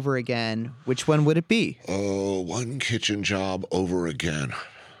job over again, which one would it be? One kitchen job over again.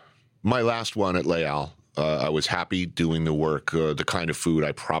 My last one at Leal, I was happy doing the work, the kind of food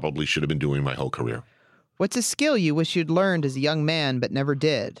I probably should have been doing my whole career. What's a skill you wish you'd learned as a young man but never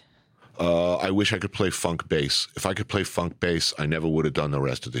did? I wish I could play funk bass. If I could play funk bass, I never would have done the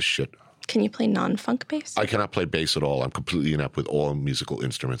rest of this shit. Can you play non-funk bass? I cannot play bass at all. I'm completely inept with all musical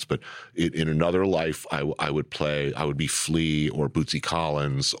instruments. But in another life, I would be Flea or Bootsy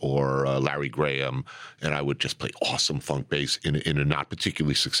Collins or Larry Graham, and I would just play awesome funk bass in a not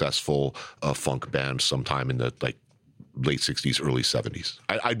particularly successful funk band sometime in the late 60s, early 70s.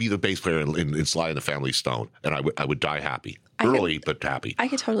 I'd be the bass player in Sly and the Family Stone, and I would die happy. But happy. I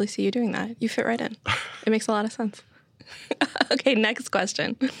could totally see you doing that. You fit right in. It makes a lot of sense. Okay, next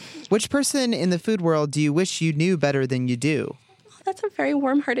question. Which person in the food world do you wish you knew better than you do? That's a very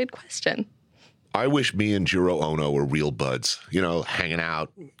warm-hearted question. I wish me and Jiro Ono were real buds. Hanging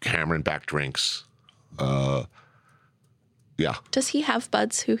out, hammering back drinks. Yeah. Does he have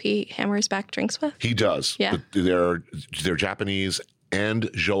buds who he hammers back drinks with? He does. Yeah. But they're Japanese, and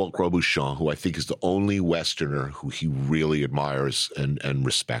Joel Robuchon, who I think is the only Westerner who he really admires and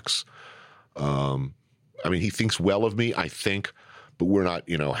respects. He thinks well of me, I think, but we're not,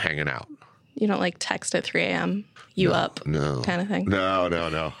 hanging out. You don't text at 3 a.m., up kind of thing?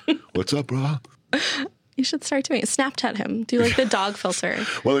 No. What's up, bro? You should start doing it. Snapchat him. Do the dog filter.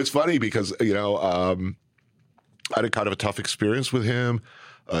 Well, it's funny because, I had a kind of a tough experience with him.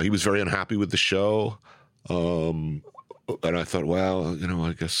 He was very unhappy with the show. And I thought, well,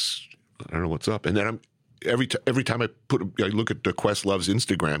 I guess I don't know what's up. And then every time I look at Questlove's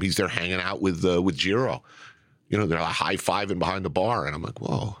Instagram, he's there hanging out with Jiro. they're like high-fiving behind the bar. And I'm like,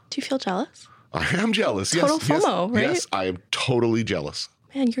 whoa. Do you feel jealous? I am jealous. Total FOMO, right? Yes, I am totally jealous.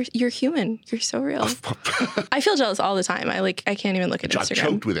 Man, you're human. You're so real. I feel jealous all the time. I can't even look at Instagram. I'm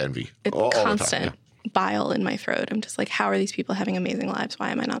choked with envy. It's all constant the time, bile in my throat. I'm just like, how are these people having amazing lives?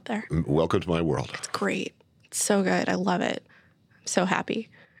 Why am I not there? Welcome to my world. It's great. It's so good. I love it. I'm so happy.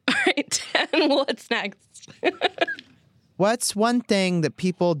 All right, Dan, what's next? What's one thing that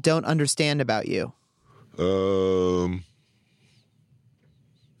people don't understand about you? I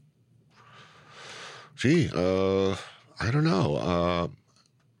don't know.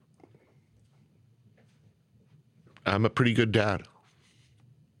 I'm a pretty good dad.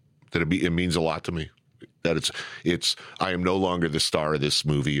 That it means a lot to me. That I am no longer the star of this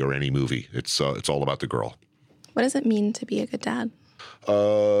movie or any movie. It's all about the girl. What does it mean to be a good dad?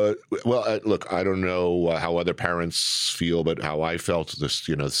 Look, I don't know how other parents feel, but how I felt this,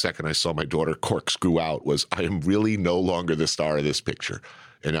 the second I saw my daughter corkscrew out was I am really no longer the star of this picture.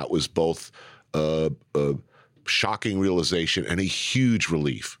 And that was both a shocking realization and a huge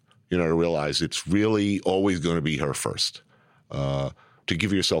relief, to realize it's really always going to be her first. To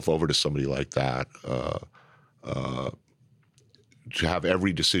give yourself over to somebody like that, to have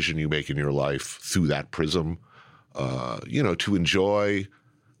every decision you make in your life through that prism, to enjoy,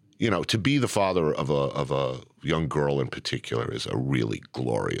 to be the father of a young girl in particular is a really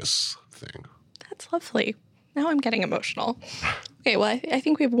glorious thing. That's lovely. Now I'm getting emotional. Okay, well, I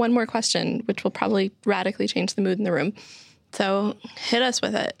think we have one more question, which will probably radically change the mood in the room. So hit us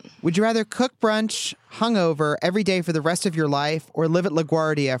with it. Would you rather cook brunch hungover every day for the rest of your life or live at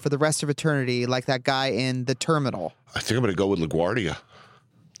LaGuardia for the rest of eternity like that guy in The Terminal? I think I'm going to go with LaGuardia.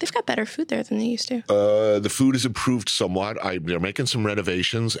 They've got better food there than they used to. The food has improved somewhat. They're making some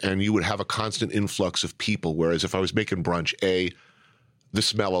renovations, and you would have a constant influx of people, whereas if I was making brunch, the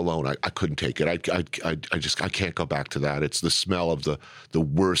smell alone, I couldn't take it. I can't go back to that. It's the smell of the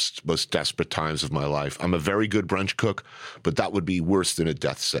worst, most desperate times of my life. I'm a very good brunch cook, but that would be worse than a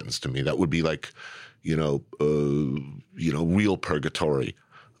death sentence to me. That would be like, real purgatory.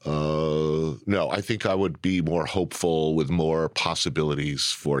 No, I think I would be more hopeful with more possibilities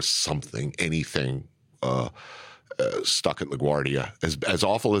for something, anything, stuck at LaGuardia. As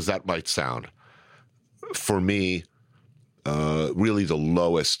awful as that might sound, for me, really the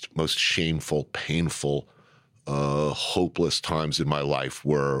lowest, most shameful, painful, hopeless times in my life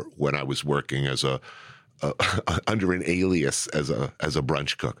were when I was working as under an alias as a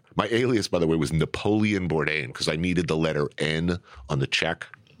brunch cook. My alias, by the way, was Napoleon Bourdain because I needed the letter N on the check.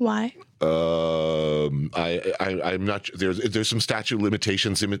 Why? I'm not. There's some statute of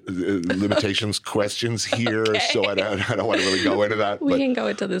limitations questions here, okay. So I don't want to really go into that. We can go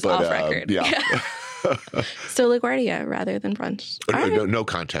into this off record. Yeah. So LaGuardia rather than brunch. No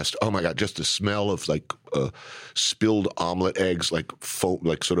contest. Oh my God, just the smell of like spilled omelet eggs, like foam,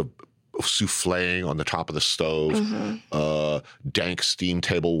 like sort of souffleing on the top of the stove, dank steam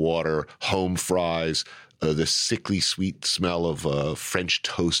table water, home fries, the sickly sweet smell of French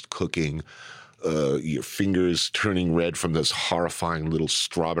toast cooking, your fingers turning red from those horrifying little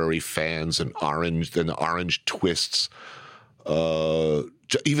strawberry fans and the orange twists.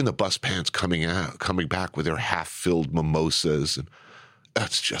 Even the bus pants coming back with their half-filled mimosas, and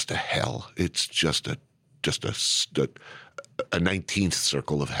that's just a hell. It's just a 19th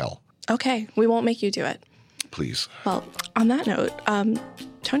circle of hell. Okay, we won't make you do it. Please. Well, on that note,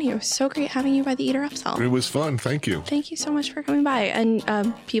 Tony, it was so great having you by the Eater Upsell. It was fun. Thank you. Thank you so much for coming by.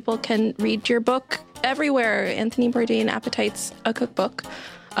 And people can read your book everywhere. Anthony Bourdain, Appetites, a Cookbook,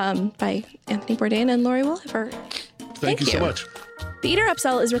 by Anthony Bourdain and Lori Woolliver. Thank you so much. The Eater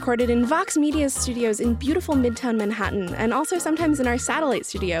Upsell is recorded in Vox Media's studios in beautiful Midtown Manhattan, and also sometimes in our satellite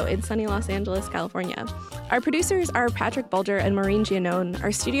studio in sunny Los Angeles, California. Our producers are Patrick Bulger and Maureen Giannone.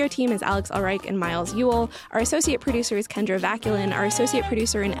 Our studio team is Alex Ulreich and Miles Ewell. Our associate producer is Kendra Vaculin. Our associate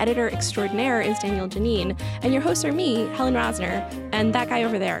producer and editor extraordinaire is Daniel Janine. And your hosts are me, Helen Rosner, and that guy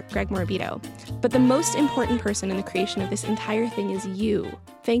over there, Greg Morabito. But the most important person in the creation of this entire thing is you.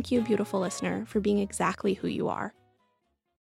 Thank you, beautiful listener, for being exactly who you are.